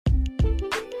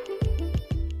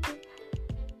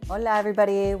Hola,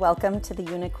 everybody. Welcome to the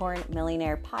Unicorn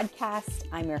Millionaire Podcast.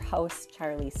 I'm your host,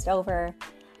 Charlie Stover.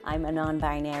 I'm a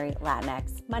non-binary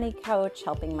Latinx money coach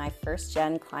helping my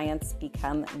first-gen clients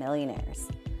become millionaires.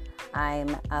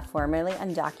 I'm a formerly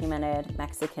undocumented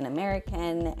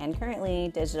Mexican-American and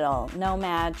currently digital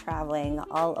nomad traveling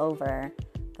all over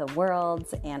the world,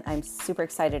 and I'm super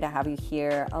excited to have you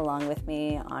here along with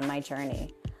me on my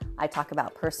journey. I talk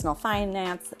about personal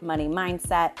finance, money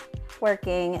mindset,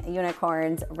 working,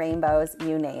 unicorns, rainbows,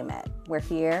 you name it. We're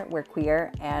here, we're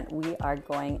queer, and we are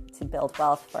going to build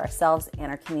wealth for ourselves and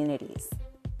our communities.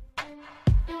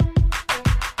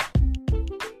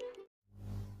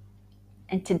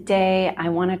 And today I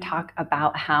want to talk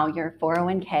about how your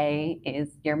 401k is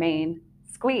your main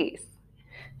squeeze.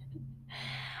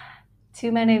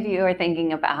 Too many of you are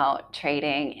thinking about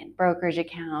trading in brokerage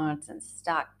accounts and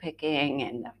stock picking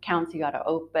and accounts you got to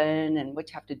open and what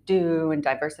you have to do and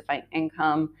diversifying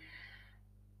income.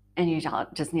 And you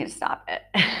just need to stop it.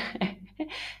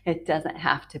 It doesn't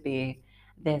have to be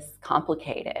this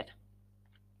complicated.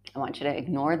 I want you to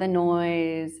ignore the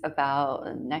noise about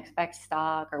the next best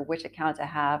stock or which account to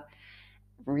have.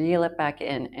 Reel it back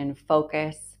in and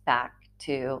focus back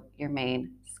to your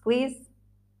main squeeze,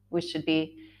 which should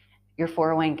be your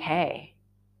 401k.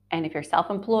 And if you're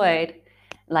self-employed,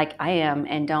 like I am,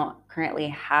 and don't currently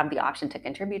have the option to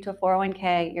contribute to a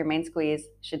 401k, your main squeeze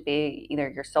should be either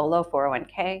your solo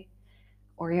 401k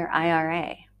or your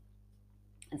IRA.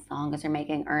 As long as you're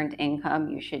making earned income,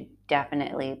 you should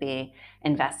definitely be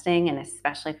investing. And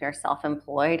especially if you're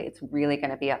self-employed, it's really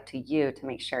going to be up to you to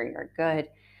make sure you're good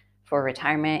for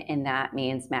retirement. And that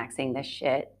means maxing the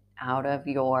shit out of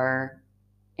your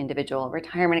individual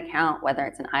retirement account, whether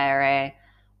it's an IRA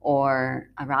or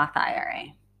a Roth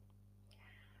IRA.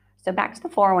 So back to the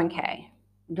 401k.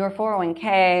 Your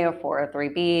 401k or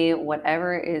 403b,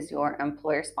 whatever is your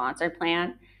employer-sponsored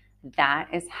plan, that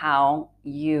is how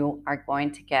you are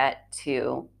going to get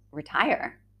to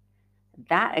retire.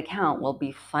 That account will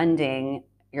be funding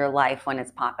your life when it's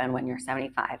popping, when you're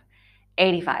 75,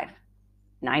 85,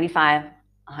 95,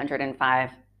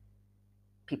 105.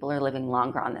 People are living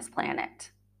longer on this planet.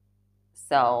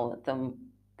 So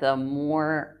the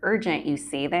more urgent you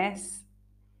see this,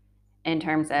 in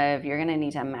terms of you're going to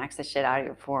need to max the shit out of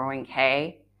your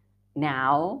 401k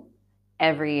now,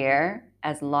 every year,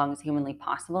 as long as humanly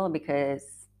possible,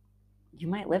 because you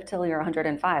might live till you're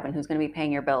 105, and who's going to be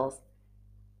paying your bills?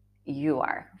 You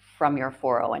are, from your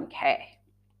 401k.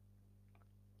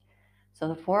 So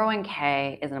the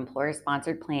 401k is an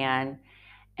employer-sponsored plan,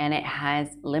 and it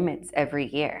has limits every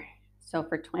year. So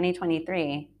for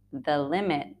 2023, the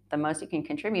limit, the most you can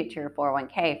contribute to your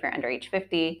 401k if you're under age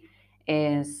 50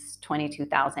 is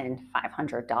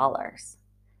 $22,500.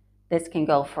 This can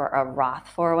go for a Roth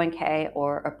 401k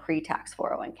or a pre-tax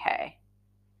 401k.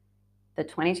 The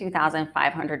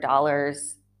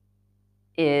 $22,500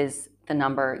 is the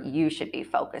number you should be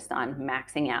focused on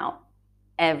maxing out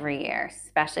every year,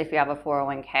 especially if you have a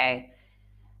 401k.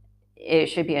 It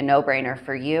should be a no-brainer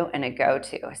for you and a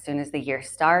go-to. As soon as the year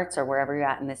starts or wherever you're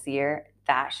at in this year,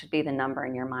 that should be the number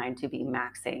in your mind to be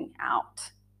maxing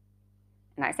out.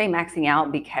 And I say maxing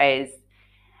out because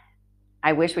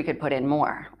I wish we could put in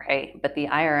more, right? But the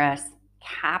IRS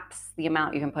caps the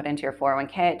amount you can put into your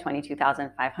 401k at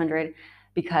 $22,500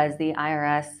 because the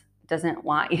IRS doesn't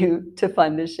want you to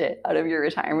fund the shit out of your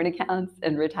retirement accounts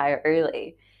and retire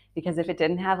early. Because if it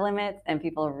didn't have limits and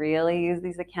people really use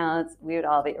these accounts, we would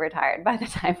all be retired by the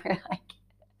time we're like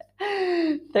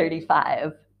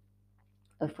 35.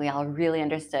 If we all really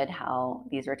understood how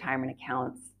these retirement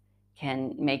accounts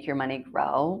can make your money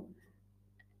grow.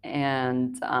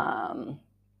 And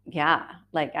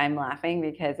like I'm laughing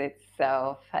because it's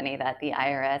so funny that the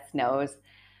IRS knows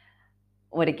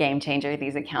what a game changer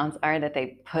these accounts are, that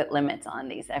they put limits on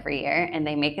these every year, and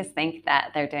they make us think that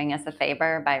they're doing us a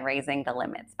favor by raising the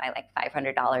limits by like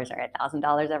 $500 or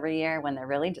 $1,000 every year, when they're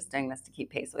really just doing this to keep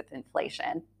pace with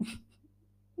inflation.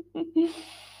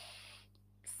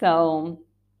 So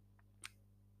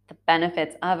the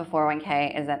benefits of a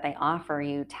 401k is that they offer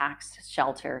you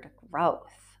tax-sheltered growth.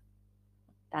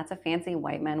 That's a fancy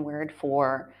white man word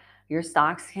for your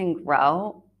stocks can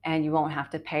grow and you won't have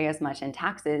to pay as much in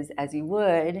taxes as you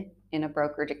would in a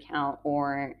brokerage account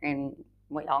or in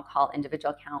what y'all call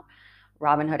individual account,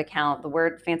 Robinhood account.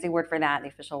 The fancy word for that, the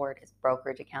official word, is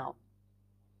brokerage account.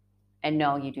 And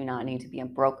no, you do not need to be a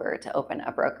broker to open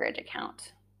a brokerage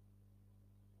account.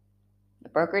 The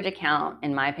brokerage account,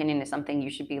 in my opinion, is something you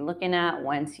should be looking at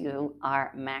once you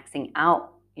are maxing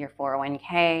out your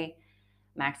 401k,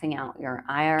 maxing out your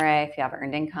IRA if you have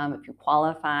earned income, if you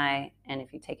qualify, and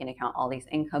if you take into account all these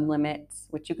income limits,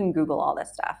 which you can Google all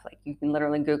this stuff. Like you can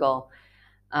literally Google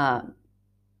um,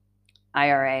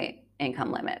 IRA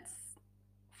income limits,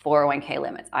 401k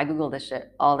limits. I Google this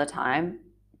shit all the time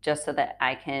just so that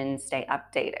I can stay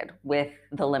updated with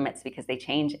the limits because they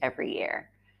change every year.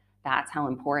 That's how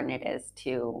important it is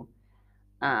to,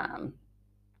 I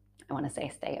want to say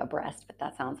stay abreast, but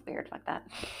that sounds weird. Fuck that.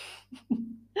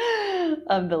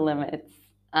 Of the limits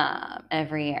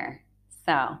every year.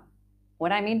 So,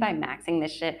 what I mean by maxing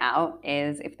this shit out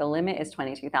is if the limit is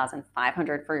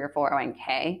 $22,500 for your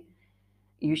 401k,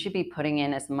 you should be putting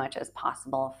in as much as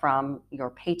possible from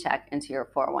your paycheck into your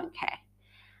 401k.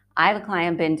 I have a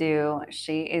client, Bindu.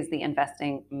 She is the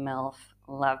investing MILF.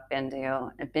 Love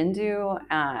Bindu.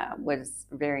 Bindu was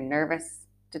very nervous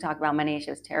to talk about money. She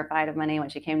was terrified of money. When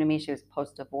she came to me, she was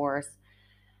post-divorce.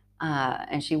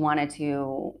 And she wanted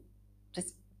to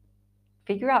just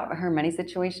figure out her money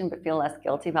situation, but feel less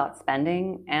guilty about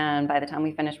spending. And by the time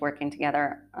we finished working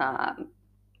together,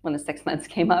 when the 6 months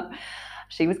came up,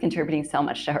 she was contributing so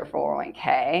much to her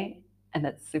 401k. And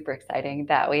that's super exciting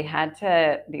that we had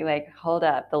to be like, hold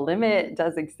up, the limit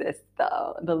does exist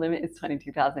though. The limit is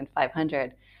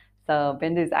 22,500. So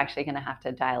Bindu's actually going to have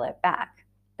to dial it back,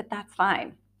 but that's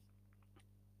fine.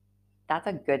 That's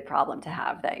a good problem to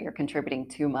have, that you're contributing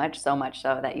too much, so much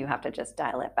so that you have to just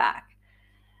dial it back.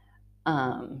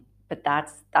 But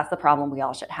that's the problem we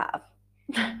all should have,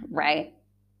 right?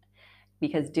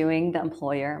 Because doing the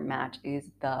employer match is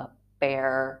the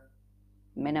bare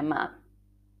minimum.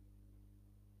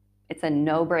 It's a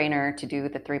no-brainer to do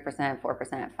the 3%,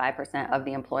 4%, 5% of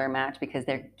the employer match because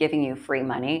they're giving you free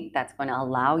money that's going to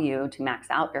allow you to max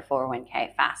out your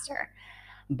 401k faster.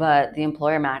 But the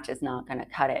employer match is not going to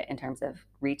cut it in terms of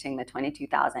reaching the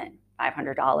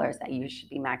 $22,500 that you should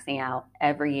be maxing out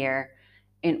every year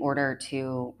in order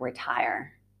to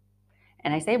retire.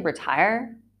 And I say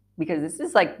retire because this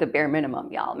is like the bare minimum,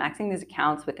 y'all. Maxing these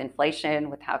accounts with inflation,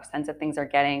 with how expensive things are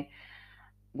getting,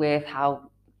 with how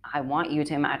I want you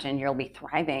to imagine you'll be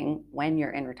thriving when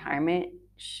you're in retirement.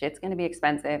 Shit's going to be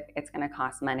expensive. It's going to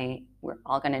cost money. We're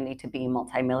all going to need to be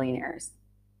multimillionaires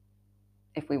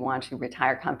if we want to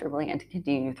retire comfortably and to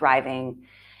continue thriving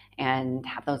and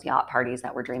have those yacht parties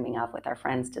that we're dreaming of with our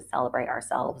friends to celebrate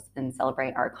ourselves and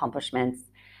celebrate our accomplishments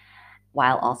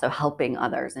while also helping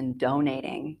others and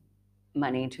donating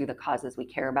money to the causes we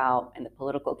care about and the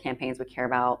political campaigns we care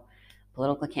about,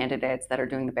 political candidates that are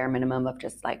doing the bare minimum of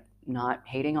just like not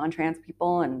hating on trans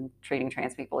people and treating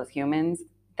trans people as humans.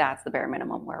 That's the bare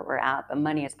minimum where we're at. But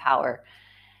money is power,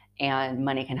 and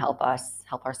money can help us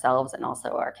help ourselves and also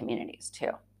our communities too.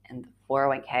 And the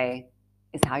 401k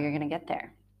is how you're going to get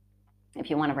there. If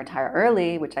you want to retire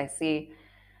early, which I see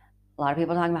a lot of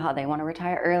people talking about how they want to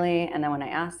retire early, and then when I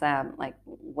ask them, like,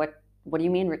 what do you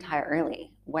mean retire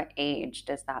early? What age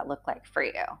does that look like for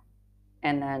you?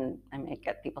 And then I may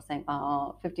get people saying,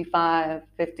 oh, 55,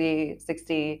 50,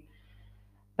 60.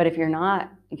 But if you're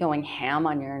not going ham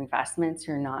on your investments,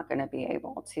 you're not going to be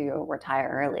able to retire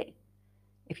early.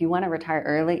 If you want to retire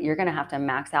early, you're going to have to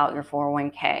max out your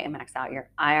 401k, max out your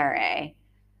IRA.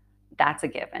 That's a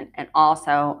given. And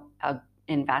also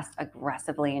invest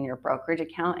aggressively in your brokerage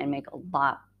account and make a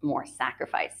lot more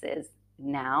sacrifices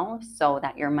now so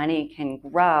that your money can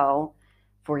grow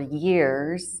for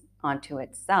years onto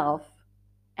itself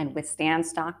and withstand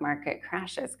stock market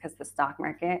crashes, because the stock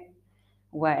market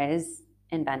was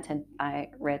invented by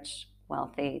rich,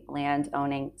 wealthy,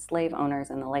 land-owning slave owners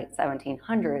in the late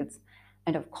 1700s.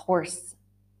 And of course,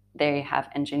 they have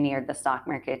engineered the stock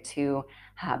market to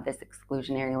have this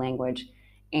exclusionary language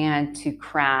and to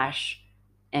crash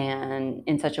and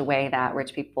in such a way that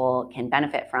rich people can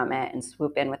benefit from it and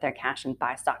swoop in with their cash and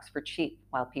buy stocks for cheap,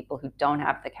 while people who don't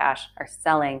have the cash are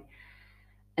selling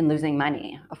and losing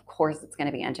money. Of course, it's going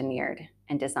to be engineered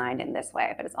and designed in this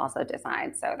way, but it's also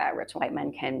designed so that rich white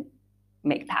men can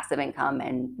make passive income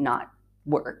and not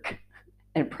work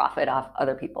and profit off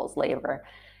other people's labor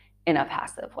in a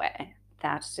passive way.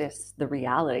 That's just the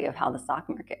reality of how the stock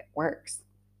market works.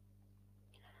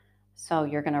 So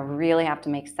you're going to really have to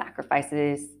make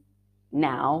sacrifices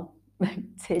now,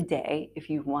 today, if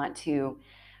you want to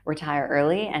retire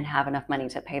early and have enough money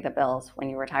to pay the bills. When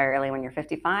you retire early when you're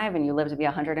 55 and you live to be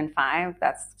 105,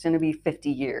 that's going to be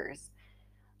 50 years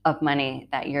of money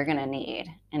that you're going to need.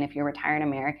 And if you retire in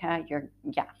America, you're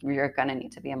going to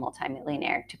need to be a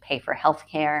multimillionaire to pay for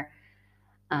healthcare.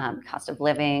 Cost of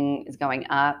living is going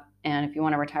up. And if you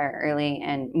want to retire early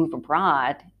and move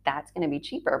abroad, that's going to be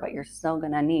cheaper, but you're still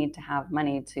going to need to have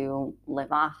money to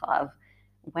live off of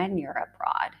when you're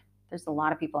abroad. There's a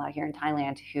lot of people out here in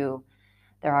Thailand who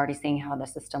They're already seeing how the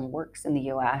system works in the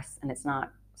US and it's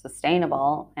not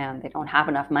sustainable, and they don't have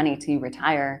enough money to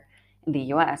retire in the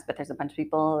US. But there's a bunch of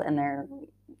people in their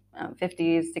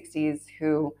 50s, 60s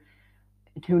who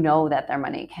know that their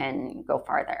money can go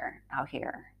farther out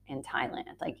here in Thailand.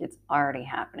 Like, it's already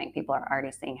happening. People are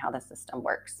already seeing how the system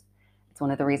works. It's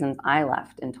one of the reasons I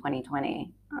left in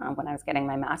 2020 when I was getting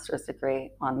my master's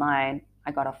degree online.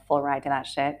 I got a full ride to that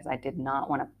shit because I did not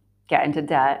want to get into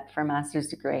debt for a master's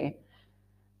degree.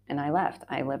 And I left.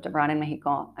 I lived abroad in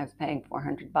Mexico. I was paying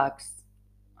 $400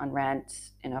 on rent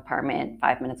in an apartment,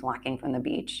 5 minutes walking from the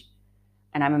beach.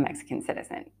 And I'm a Mexican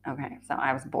citizen. Okay, so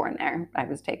I was born there. I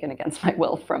was taken against my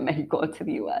will from Mexico to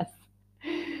the US.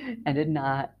 I did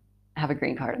not have a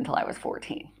green card until I was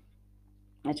 14.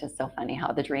 It's just so funny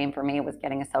how the dream for me was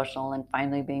getting a social and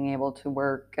finally being able to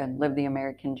work and live the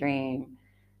American dream.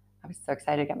 I was so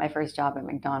excited to get my first job at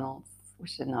McDonald's,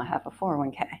 which did not have a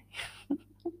 401k.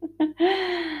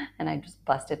 And I just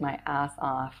busted my ass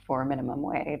off for minimum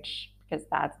wage because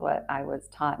that's what I was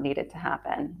taught needed to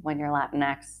happen. When you're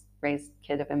Latinx, raised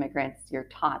kid of immigrants, you're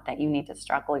taught that you need to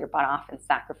struggle your butt off and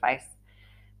sacrifice,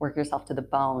 work yourself to the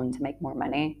bone to make more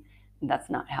money. And that's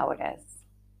not how it is.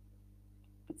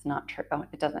 It's not true.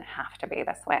 It doesn't have to be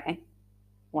this way.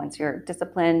 Once you're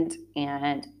disciplined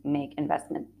and make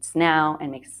investments now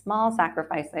and make small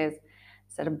sacrifices,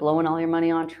 instead of blowing all your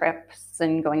money on trips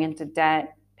and going into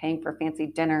debt, paying for fancy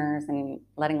dinners and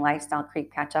letting lifestyle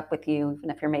creep catch up with you, even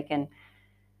if you're making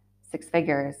six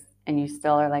figures and you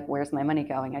still are like, where's my money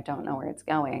going? I don't know where it's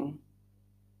going.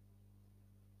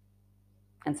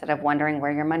 Instead of wondering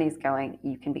where your money's going,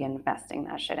 you can be investing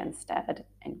that shit instead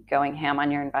and going ham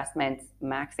on your investments,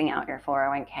 maxing out your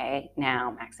 401k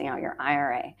now, maxing out your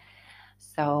IRA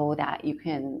so that you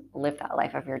can live that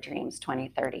life of your dreams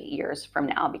 20, 30 years from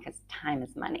now, because time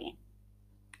is money.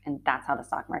 And that's how the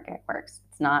stock market works.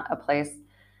 It's not a place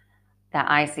that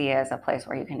I see as a place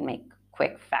where you can make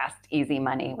quick, fast, easy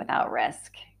money without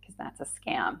risk, because that's a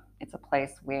scam. It's a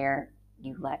place where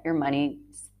you let your money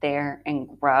stay there and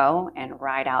grow and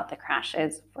ride out the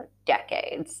crashes for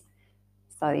decades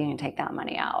so that you can take that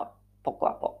money out poco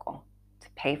a poco to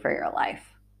pay for your life.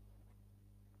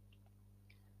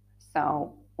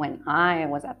 So when I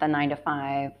was at the 9 to 5,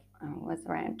 I was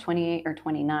around 28 or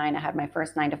 29, I had my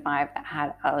first 9 to 5 that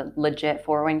had a legit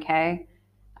 401k.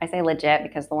 I say legit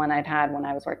because the one I'd had when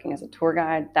I was working as a tour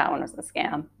guide, that one was a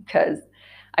scam, because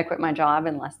I quit my job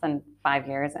in less than 5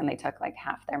 years and they took like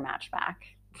half their match back.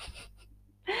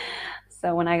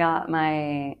 So when I got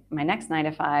my next 9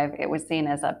 to 5, it was seen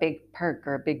as a big perk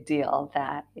or a big deal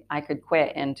that I could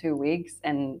quit in 2 weeks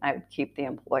and I would keep the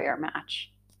employer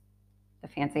match. The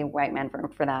fancy white man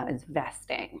for that is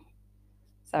vesting.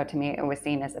 So to me, it was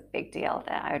seen as a big deal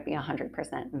that I would be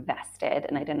 100% vested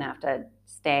and I didn't have to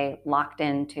stay locked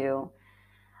into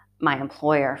my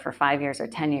employer for 5 years or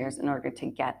 10 years in order to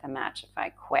get the match if I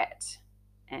quit.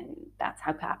 And that's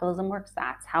how capitalism works.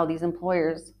 That's how these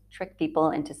employers trick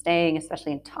people into staying,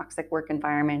 especially in toxic work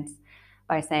environments,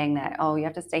 by saying that, oh, you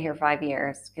have to stay here 5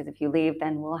 years because if you leave,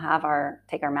 then we'll have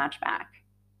take our match back.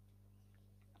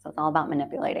 So it's all about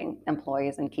manipulating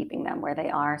employees and keeping them where they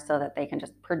are so that they can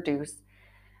just produce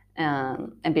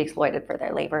and be exploited for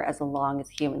their labor as long as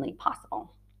humanly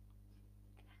possible.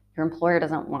 Your employer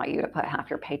doesn't want you to put half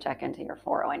your paycheck into your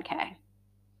 401k.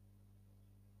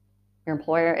 Your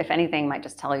employer, if anything, might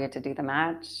just tell you to do the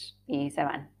match.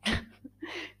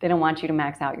 They don't want you to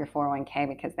max out your 401k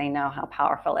because they know how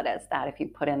powerful it is, that if you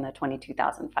put in the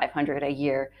 $22,500 a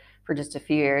year for just a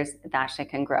few years, that shit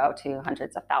can grow to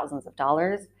hundreds of thousands of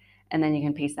dollars, and then you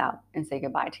can peace out and say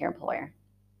goodbye to your employer.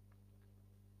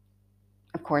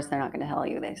 Of course, they're not going to tell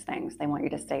you these things. They want you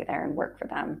to stay there and work for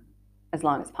them as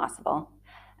long as possible.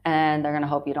 And they're going to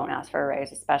hope you don't ask for a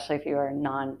raise, especially if you are a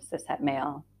non-cishet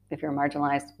male. If you're a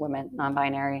marginalized woman,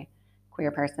 non-binary,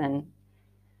 queer person,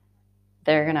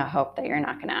 they're going to hope that you're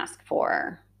not going to ask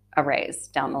for a raise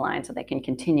down the line so they can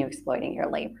continue exploiting your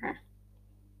labor.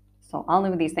 So all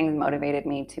of these things motivated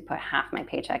me to put half my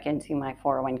paycheck into my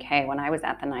 401k when I was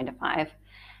at the 9 to 5,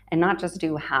 and not just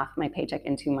do half my paycheck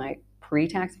into my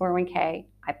pre-tax 401k.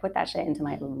 I put that shit into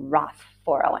my Roth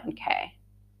 401k,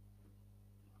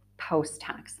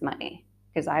 post-tax money,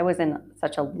 because I was in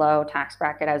such a low tax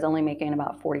bracket. I was only making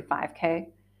about 45k,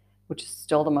 which is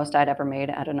still the most I'd ever made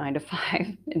at a 9 to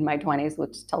 5 in my 20s,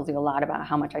 which tells you a lot about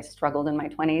how much I struggled in my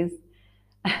 20s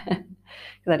because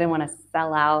I didn't want to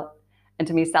sell out. And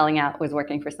to me, selling out was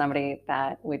working for somebody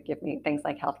that would give me things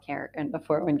like healthcare and a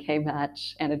 401k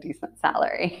match and a decent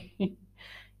salary.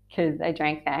 Because I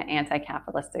drank that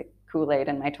anti-capitalistic Kool-Aid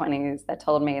in my 20s that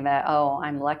told me that, oh,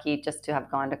 I'm lucky just to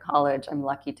have gone to college. I'm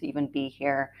lucky to even be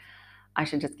here. I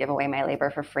should just give away my labor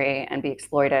for free and be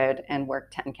exploited and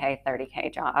work 10K,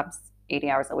 30K jobs, 80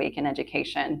 hours a week in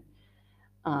education.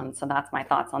 So that's my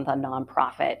thoughts on the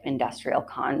nonprofit industrial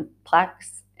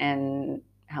complex and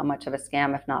how much of a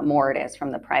scam, if not more, it is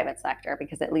from the private sector.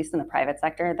 Because at least in the private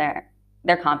sector,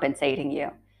 they're compensating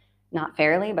you, not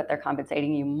fairly, but they're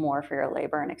compensating you more for your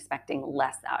labor and expecting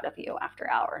less out of you after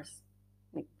hours.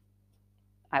 Like,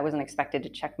 I wasn't expected to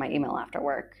check my email after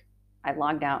work. I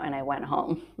logged out and I went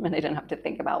home, and I didn't have to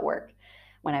think about work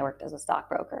when I worked as a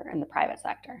stockbroker in the private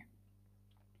sector.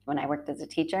 When I worked as a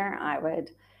teacher, I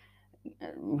would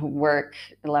work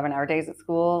 11-hour days at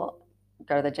school,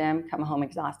 go to the gym, come home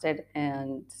exhausted,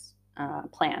 and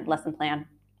lesson plan,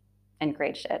 and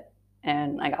grade shit.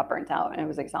 And I got burnt out, and it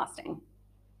was exhausting.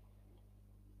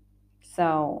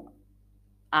 So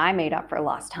I made up for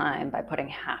lost time by putting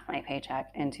half my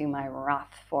paycheck into my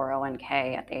Roth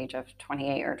 401k at the age of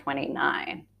 28 or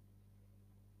 29.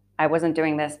 I wasn't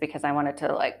doing this because I wanted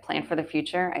to like plan for the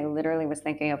future. I literally was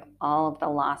thinking of all of the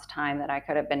lost time that I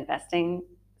could have been investing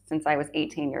since I was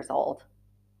 18 years old.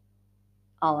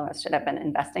 All of us should have been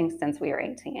investing since we were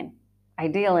 18.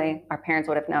 Ideally, our parents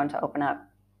would have known to open up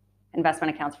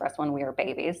investment accounts for us when we were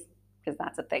babies, because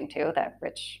that's a thing too that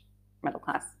rich, middle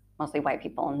class, mostly white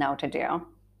people know to do.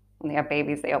 When they have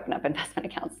babies, they open up investment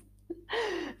accounts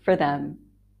for them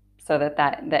so that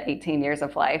the 18 years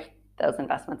of life, those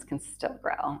investments can still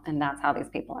grow. And that's how these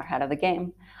people are ahead of the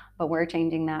game. But we're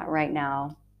changing that right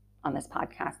now on this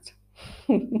podcast.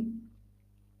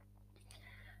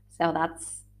 So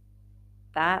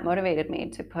that motivated me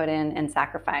to put in and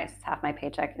sacrifice half my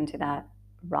paycheck into that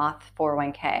Roth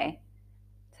 401k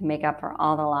to make up for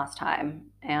all the lost time.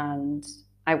 And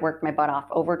I worked my butt off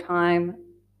overtime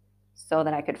so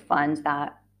that I could fund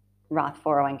that Roth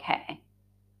 401k.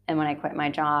 And when I quit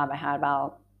my job, I had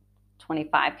about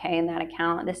 25K in that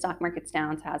account. The stock market's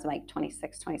down, so I was like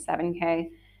 26,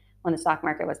 27K. When the stock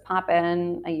market was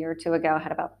popping a year or two ago, I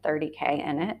had about 30K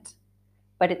in it.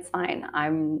 But it's fine.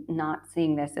 I'm not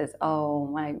seeing this as, oh,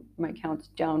 my account's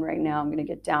down right now, I'm going to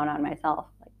get down on myself.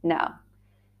 Like, no.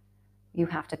 You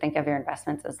have to think of your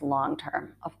investments as long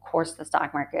term. Of course, the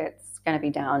stock market's going to be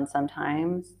down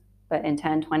sometimes, but in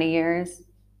 10, 20 years,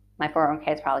 my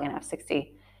 401k is probably going to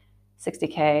have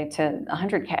 60K to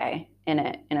 100K in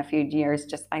it in a few years,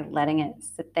 just by letting it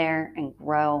sit there and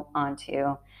grow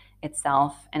onto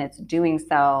itself. And it's doing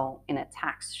so in a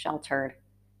tax sheltered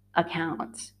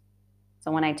account.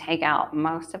 So when I take out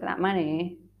most of that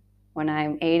money, when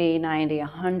I'm 80, 90,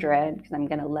 100, because I'm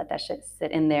going to let that shit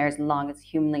sit in there as long as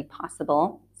humanly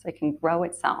possible so it can grow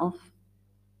itself.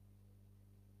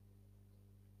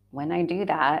 When I do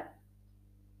that,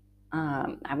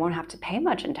 I won't have to pay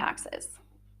much in taxes.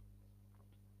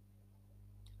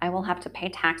 I will have to pay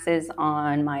taxes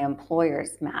on my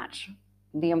employer's match.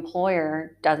 The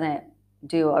employer doesn't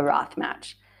do a Roth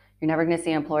match. You're never going to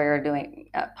see an employer doing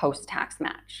a post-tax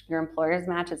match. Your employer's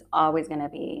match is always going to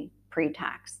be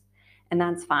pre-tax, and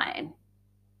that's fine.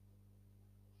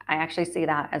 I actually see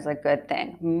that as a good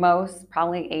thing. Most,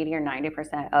 probably 80 or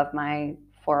 90% of my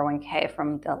 401k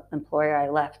from the employer I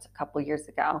left a couple years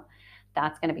ago,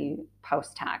 that's going to be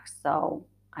post-tax. So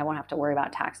I won't have to worry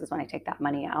about taxes when I take that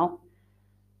money out.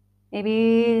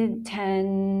 Maybe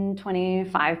 10,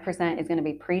 25% is going to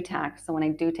be pre-tax. So when I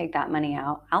do take that money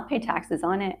out, I'll pay taxes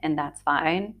on it, and that's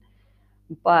fine.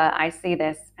 But I see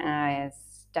this as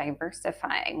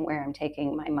diversifying where I'm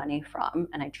taking my money from.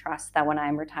 And I trust that when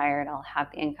I'm retired, I'll have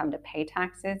the income to pay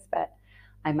taxes, but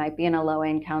I might be in a low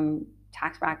income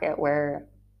tax bracket where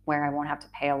I won't have to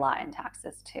pay a lot in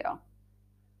taxes too.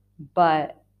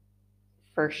 But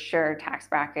for sure, tax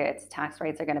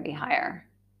rates are going to be higher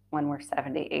when we're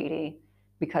 70, 80,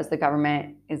 because the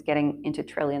government is getting into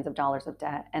trillions of dollars of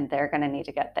debt, and they're going to need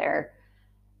to get their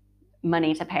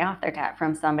money to pay off their debt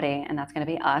from somebody, and that's going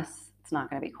to be us. It's not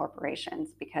going to be corporations,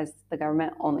 because the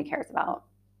government only cares about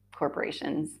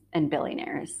corporations and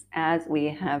billionaires, as we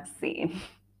have seen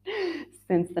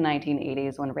since the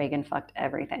 1980s when Reagan fucked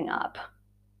everything up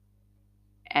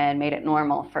and made it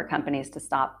normal for companies to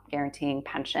stop guaranteeing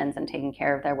pensions and taking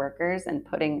care of their workers and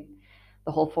putting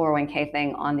the whole 401k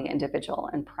thing on the individual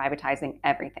and privatizing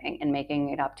everything and making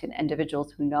it up to the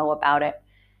individuals who know about it,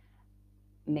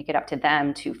 make it up to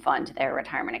them to fund their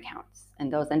retirement accounts.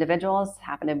 And those individuals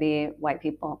happen to be white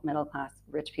people, middle class,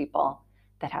 rich people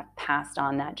that have passed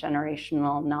on that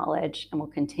generational knowledge and will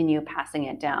continue passing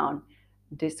it down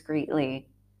discreetly.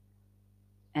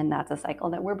 And that's a cycle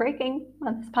that we're breaking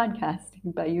on this podcast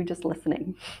by you just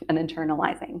listening and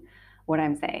internalizing what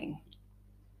I'm saying.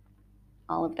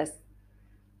 All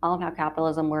of how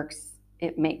capitalism works,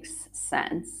 it makes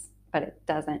sense, but it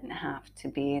doesn't have to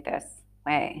be this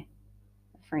way.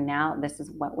 for now, this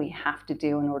is what we have to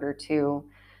do in order to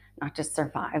not just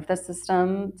survive the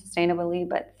system sustainably,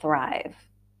 but thrive.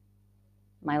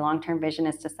 My long-term vision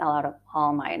is to sell out of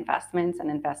all my investments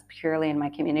and invest purely in my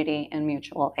community and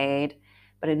mutual aid.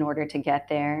 But in order to get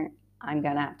there, I'm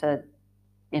going to have to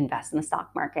invest in the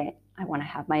stock market. I want to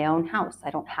have my own house.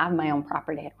 I don't have my own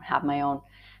property. I don't have my own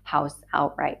house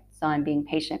outright. So I'm being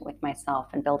patient with myself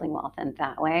and building wealth in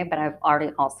that way. But I've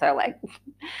already also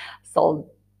sold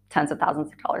tens of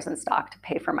thousands of dollars in stock to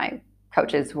pay for my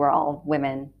coaches who are all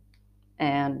women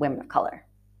and women of color.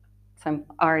 So I'm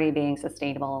already being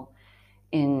sustainable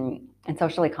and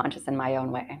socially conscious in my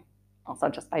own way. Also,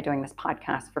 just by doing this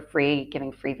podcast for free,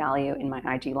 giving free value in my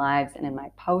IG lives and in my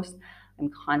posts, I'm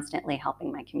constantly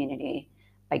helping my community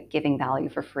by giving value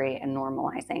for free and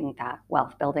normalizing that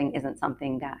wealth building isn't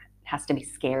something that has to be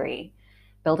scary.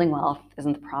 Building wealth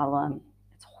isn't the problem.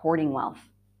 It's hoarding wealth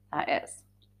that is.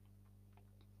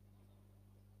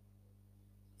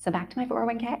 So back to my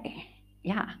 401k.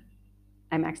 Yeah,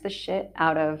 I maxed the shit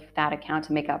out of that account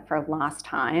to make up for lost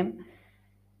time.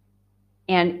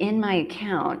 And in my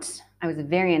account, I was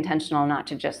very intentional not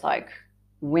to just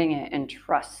wing it and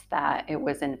trust that it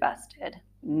was invested.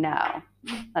 No,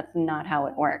 that's not how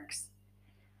it works.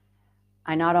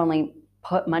 I not only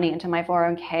put money into my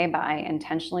 401k, but I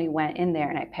intentionally went in there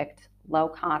and I picked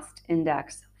low-cost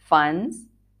index funds.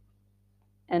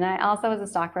 And I also was a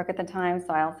stockbroker at the time,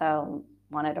 so I also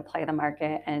wanted to play the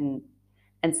market and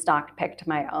stock picked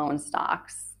my own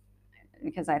stocks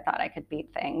because I thought I could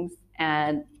beat things.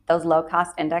 And those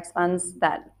low-cost index funds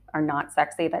that are not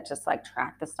sexy, that just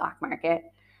track the stock market,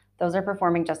 those are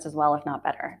performing just as well, if not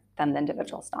better, than the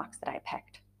individual stocks that I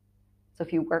picked. So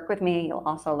if you work with me, you'll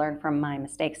also learn from my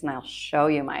mistakes, and I'll show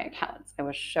you my accounts. I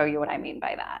will show you what I mean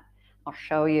by that. I'll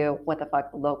show you what the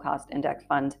fuck low-cost index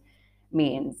fund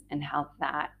means and how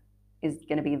that is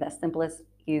going to be the simplest,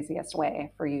 easiest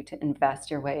way for you to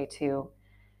invest your way to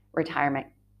retirement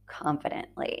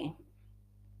confidently.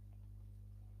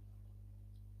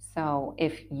 So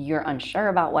if you're unsure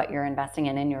about what you're investing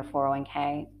in your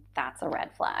 401k, that's a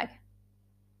red flag.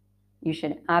 You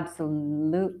should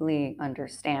absolutely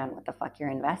understand what the fuck you're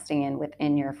investing in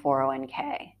within your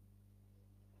 401k.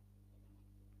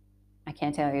 I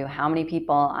can't tell you how many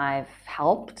people I've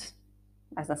helped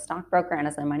as a stockbroker and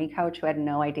as a money coach who had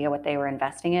no idea what they were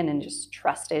investing in and just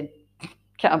trusted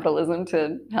capitalism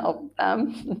to help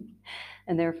them.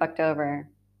 And they were fucked over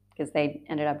because they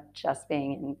ended up just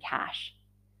being in cash.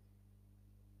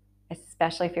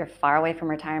 Especially if you're far away from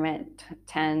retirement,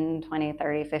 10, 20,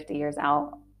 30, 50 years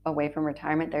out away from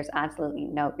retirement, there's absolutely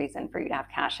no reason for you to have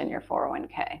cash in your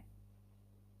 401k.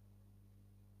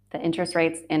 The interest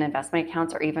rates in investment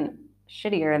accounts are even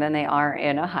shittier than they are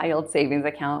in a high yield savings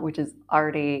account, which is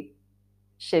already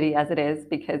shitty as it is,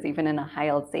 because even in a high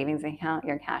yield savings account,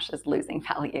 your cash is losing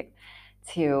value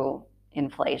to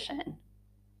inflation.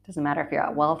 Doesn't matter if you're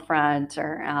at Wealthfront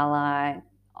or Ally,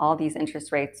 all these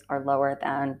interest rates are lower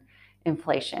than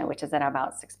inflation, which is at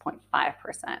about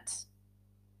 6.5%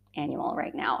 annual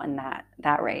right now. And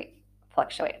that rate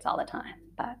fluctuates all the time.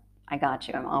 But I got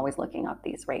you. I'm always looking up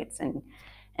these rates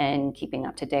and keeping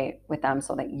up to date with them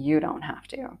so that you don't have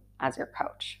to as your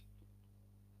coach.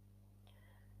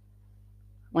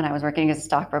 When I was working as a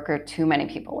stockbroker, too many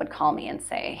people would call me and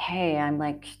say, hey, I'm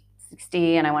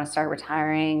 60 and I want to start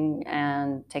retiring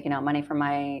and taking out money from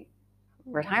my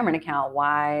retirement account.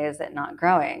 Why is it not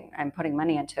growing? I'm putting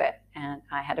money into it. And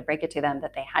I had to break it to them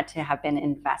that they had to have been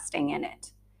investing in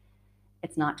it.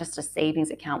 It's not just a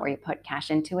savings account where you put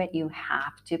cash into it. You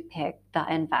have to pick the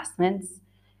investments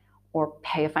or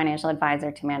pay a financial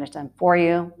advisor to manage them for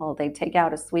you. Well, they take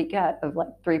out a sweet cut of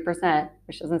 3%,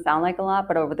 which doesn't sound like a lot,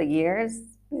 but over the years,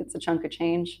 it's a chunk of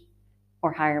change.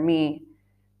 Or hire me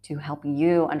to help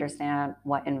you understand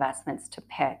what investments to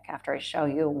pick after I show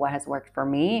you what has worked for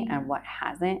me and what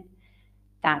hasn't.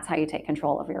 That's how you take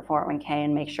control of your 401k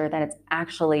and make sure that it's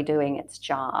actually doing its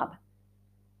job.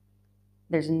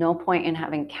 There's no point in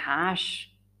having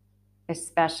cash,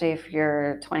 especially if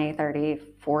you're 20, 30,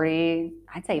 40,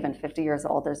 I'd say even 50 years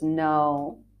old. There's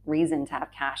no reason to have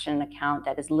cash in an account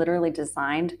that is literally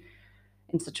designed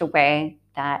in such a way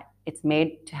that it's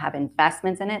made to have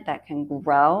investments in it that can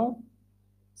grow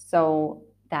so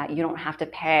that you don't have to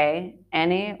pay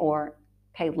any or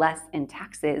pay less in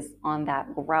taxes on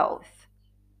that growth.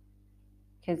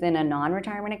 Because in a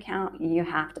non-retirement account, you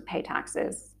have to pay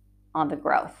taxes on the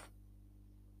growth.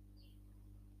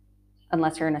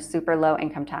 Unless you're in a super low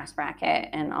income tax bracket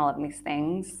and all of these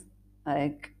things.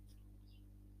 That's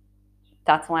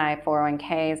why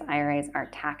 401ks, IRAs are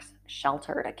tax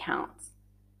sheltered accounts.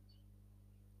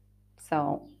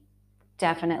 So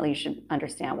definitely should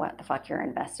understand what the fuck you're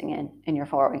investing in your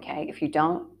 401k. If you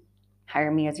don't,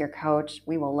 hire me as your coach.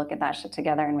 We will look at that shit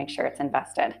together and make sure it's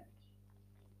invested.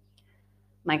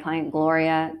 My client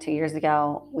Gloria, 2 years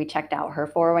ago, we checked out her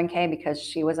 401k because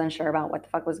she was unsure about what the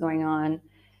fuck was going on.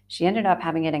 She ended up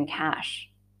having it in cash.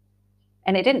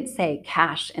 And it didn't say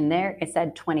cash in there. It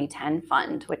said 2010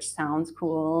 fund, which sounds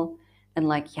cool. And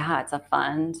like, yeah, it's a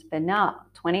fund. But no,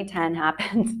 2010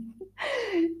 happened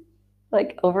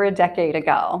like over a decade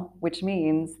ago, which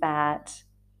means that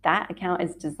that account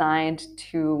is designed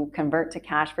to convert to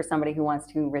cash for somebody who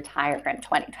wants to retire in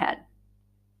 2010,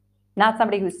 not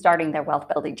somebody who's starting their wealth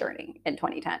building journey in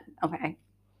 2010. Okay.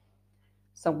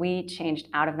 So we changed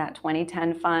out of that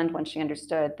 2010 fund when she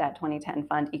understood that 2010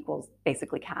 fund equals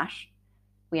basically cash.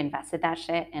 We invested that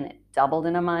shit and it doubled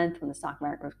in a month when the stock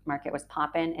market was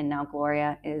popping. And now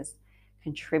Gloria is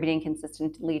contributing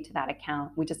consistently to that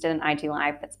account. We just did an IG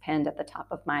Live that's pinned at the top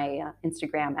of my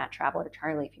Instagram at Traveler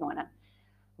Charlie if you want to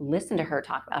listen to her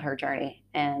talk about her journey.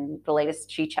 And the latest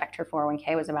she checked her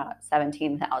 401k was about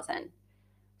 17,000.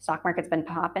 Stock market's been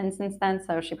popping since then,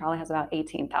 so she probably has about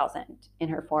 18,000 in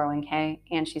her 401k,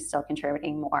 and she's still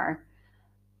contributing more.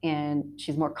 And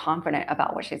she's more confident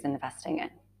about what she's investing in.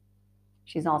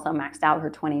 She's also maxed out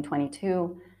her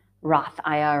 2022 Roth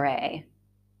IRA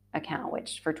account,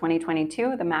 which for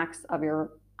 2022, the max of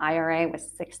your IRA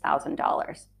was $6,000,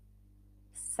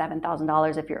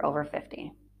 $7,000 if you're over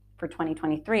 50. For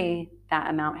 2023, that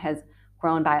amount has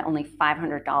grown by only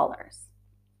 $500.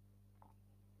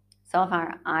 So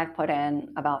far, I've put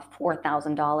in about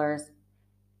 $4,000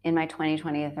 in my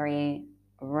 2023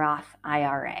 Roth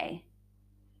IRA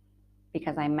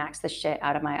because I max the shit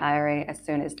out of my IRA as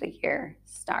soon as the year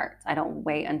starts. I don't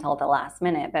wait until the last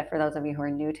minute. But for those of you who are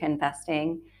new to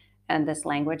investing and this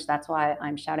language, that's why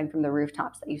I'm shouting from the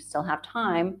rooftops that you still have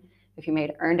time. If you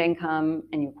made earned income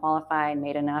and you qualified,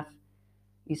 made enough,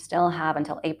 you still have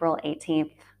until April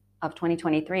 18th of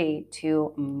 2023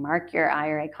 to mark your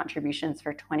IRA contributions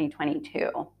for 2022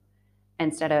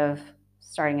 instead of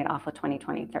starting it off with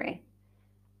 2023.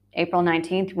 April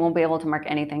 19th, you won't be able to mark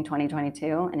anything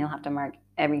 2022, and you'll have to mark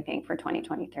everything for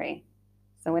 2023.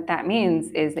 So what that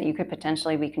means is that you could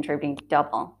potentially be contributing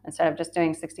double. Instead of just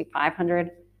doing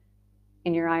 $6,500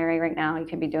 in your IRA right now, you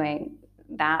could be doing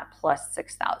that plus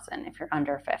 $6,000 if you're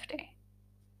under 50.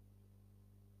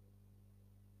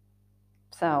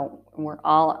 So we're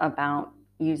all about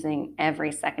using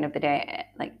every second of the day.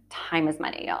 Like, time is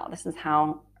money, y'all. This is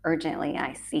how urgently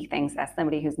I see things as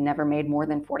somebody who's never made more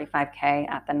than 45K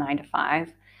at the 9 to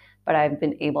 5, but I've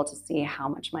been able to see how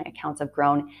much my accounts have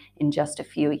grown in just a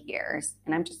few years.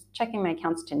 And I'm just checking my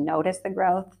accounts to notice the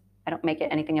growth. I don't make it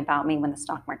anything about me when the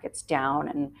stock market's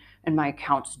down and my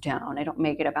account's down. I don't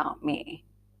make it about me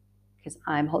because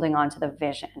I'm holding on to the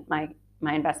vision. My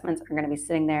investments are going to be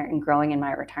sitting there and growing in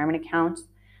my retirement accounts.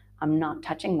 I'm not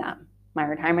touching them. My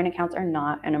retirement accounts are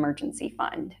not an emergency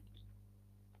fund.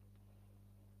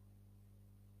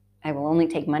 I will only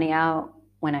take money out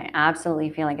when I absolutely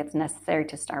feel like it's necessary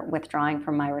to start withdrawing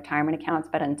from my retirement accounts.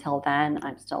 But until then,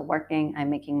 I'm still working.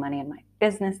 I'm making money in my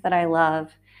business that I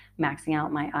love, maxing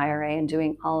out my IRA, and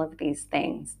doing all of these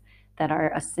things that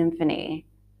are a symphony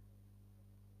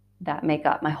that make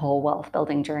up my whole wealth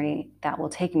building journey that will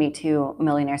take me to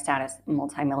millionaire status,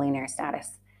 multimillionaire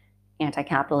status,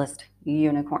 anti-capitalist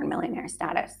unicorn millionaire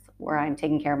status, where I'm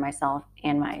taking care of myself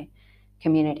and my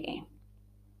community.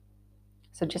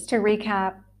 So just to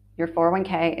recap, your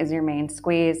 401k is your main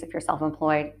squeeze. If you're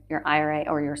self-employed, your IRA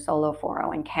or your solo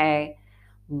 401k,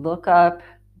 look up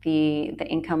the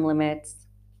income limits,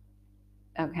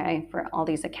 okay, for all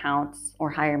these accounts, or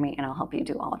hire me and I'll help you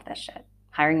do all of this shit.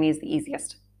 Hiring me is the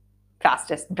easiest,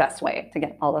 fastest, best way to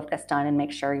get all of this done and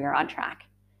make sure you're on track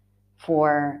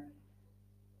for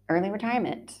early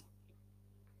retirement.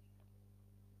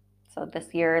 So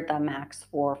this year, the max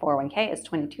for 401k is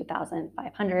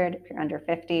 $22,500 if you're under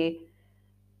 50.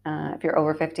 If you're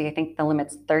over 50, I think the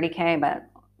limit's 30K, but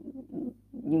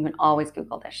you can always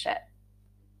Google this shit.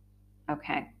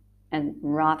 Okay. And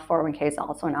Roth 401k is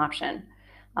also an option.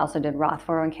 I also did Roth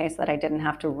 401k so that I didn't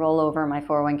have to roll over my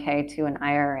 401k to an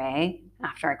IRA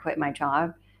after I quit my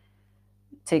job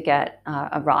to get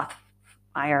a Roth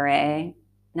IRA.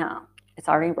 No. It's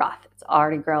already Roth. It's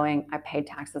already growing. I paid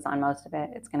taxes on most of it.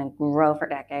 It's going to grow for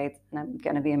decades, and I'm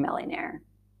going to be a millionaire.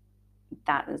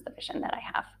 That is the vision that I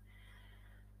have.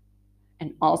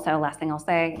 And also, last thing I'll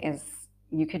say is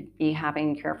you could be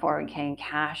having your 401k in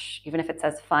cash. Even if it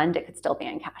says fund, it could still be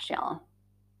in cash, y'all.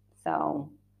 So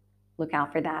look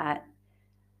out for that.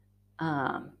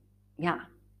 Yeah.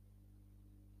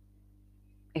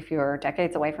 If you're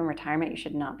decades away from retirement, you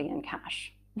should not be in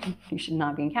cash. You should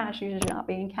not be in cash. You should not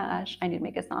be in cash. I need to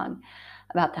make a song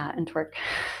about that and twerk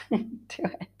to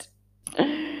it.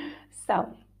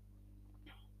 So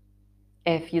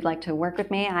if you'd like to work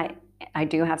with me, I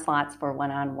do have slots for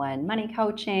one-on-one money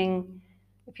coaching.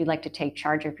 If you'd like to take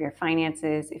charge of your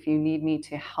finances, if you need me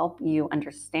to help you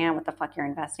understand what the fuck you're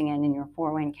investing in your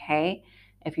 401k,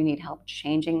 if you need help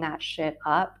changing that shit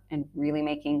up and really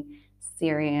making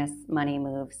serious money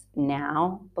moves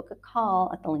now, book a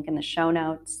call at the link in the show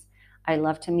notes. I'd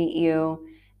love to meet you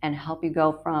and help you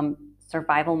go from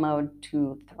survival mode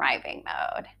to thriving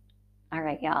mode. All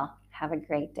right, y'all. Have a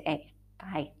great day.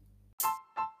 Bye.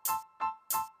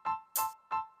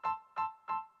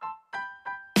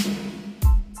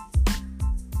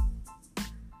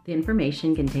 The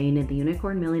information contained in the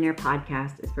Unicorn Millionaire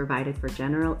podcast is provided for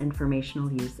general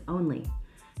informational use only.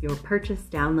 Your purchase,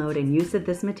 download, and use of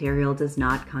this material does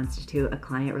not constitute a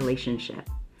client relationship.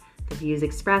 The views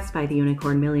expressed by the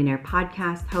Unicorn Millionaire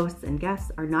podcast hosts and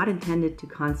guests are not intended to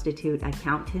constitute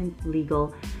accountant,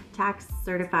 legal, tax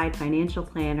certified financial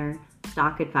planner,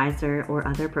 stock advisor, or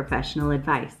other professional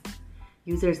advice.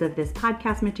 Users of this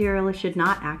podcast material should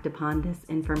not act upon this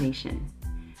information.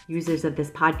 Users of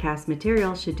this podcast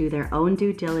material should do their own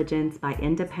due diligence by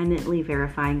independently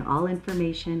verifying all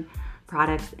information,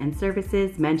 products, and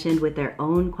services mentioned with their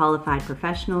own qualified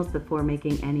professionals before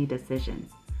making any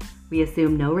decisions. We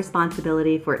assume no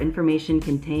responsibility for information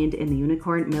contained in the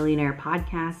Unicorn Millionaire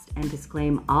podcast and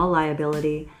disclaim all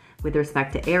liability with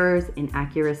respect to errors,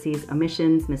 inaccuracies,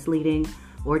 omissions, misleading,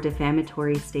 or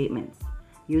defamatory statements.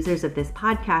 Users of this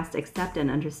podcast accept and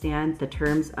understand the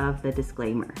terms of the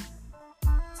disclaimer.